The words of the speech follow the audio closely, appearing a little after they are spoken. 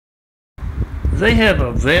They have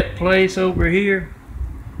a vet place over here.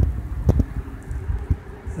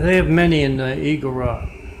 They have many in Eagle Rock.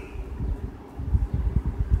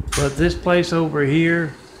 But this place over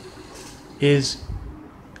here is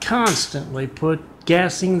constantly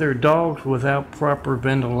gassing their dogs without proper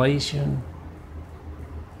ventilation.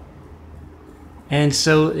 And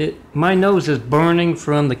so my nose is burning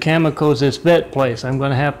from the chemicals this vet place. I'm going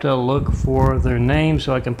to have to look for their name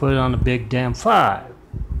so I can put it on a big damn 5.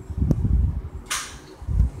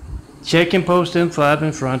 Check and post M5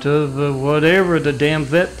 in front of whatever the damn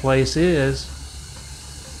vet place is.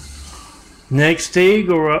 Next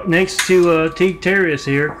to T Terrace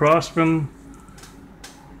here, across from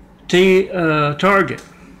Target.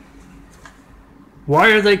 Why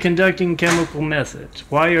are they conducting chemical methods?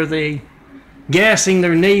 Why are they gassing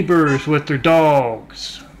their neighbors with their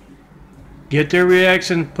dogs? Get their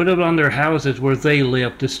reaction, put it on their houses where they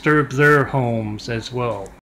live, disturb their homes as well.